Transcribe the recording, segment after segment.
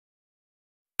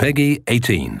Peggy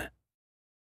 18.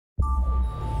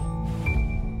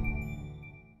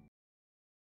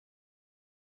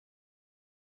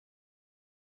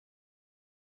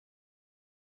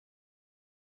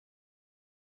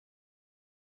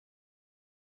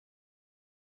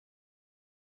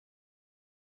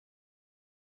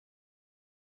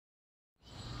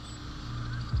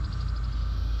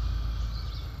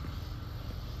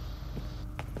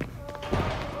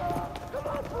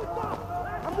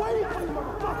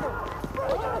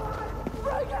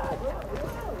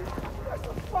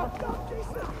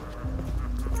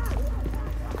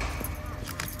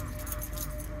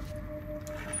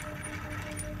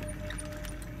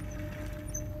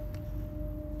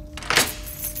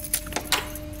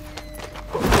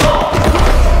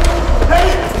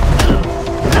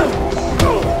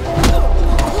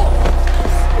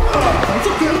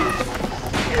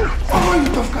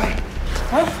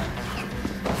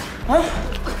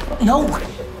 No!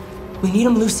 We need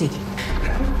him lucid.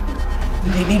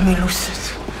 They need me lucid.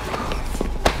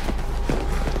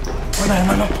 Hola,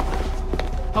 hermano.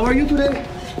 How are you today?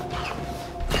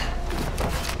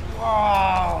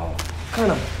 Wow. What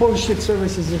kind of bullshit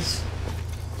service is this?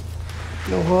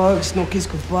 No hugs, no kiss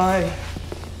goodbye.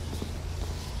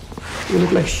 You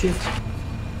look like shit.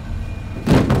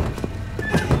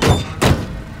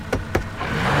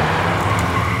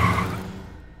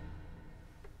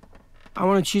 I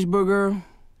want a cheeseburger,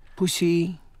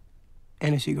 pussy,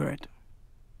 and a cigarette.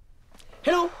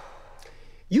 Hello.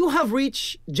 You have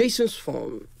reached Jason's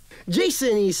phone.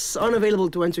 Jason is unavailable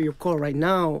to answer your call right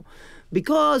now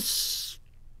because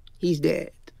he's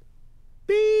dead.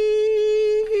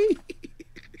 Beep.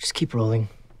 Just keep rolling.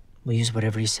 We'll use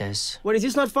whatever he says. What, is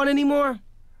this not fun anymore?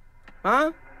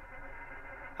 Huh?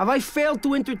 Have I failed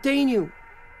to entertain you?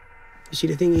 You see,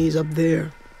 the thing is, up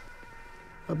there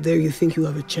you think you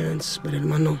have a chance, but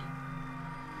hermano,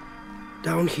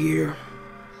 down here,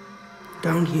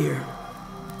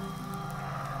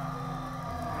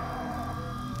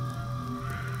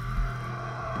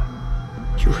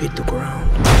 you hit the ground.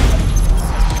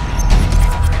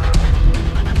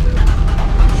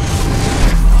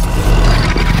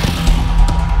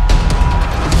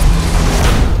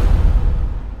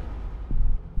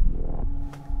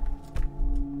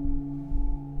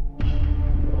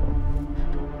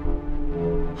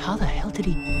 How the hell did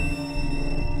he...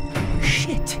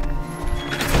 Shit!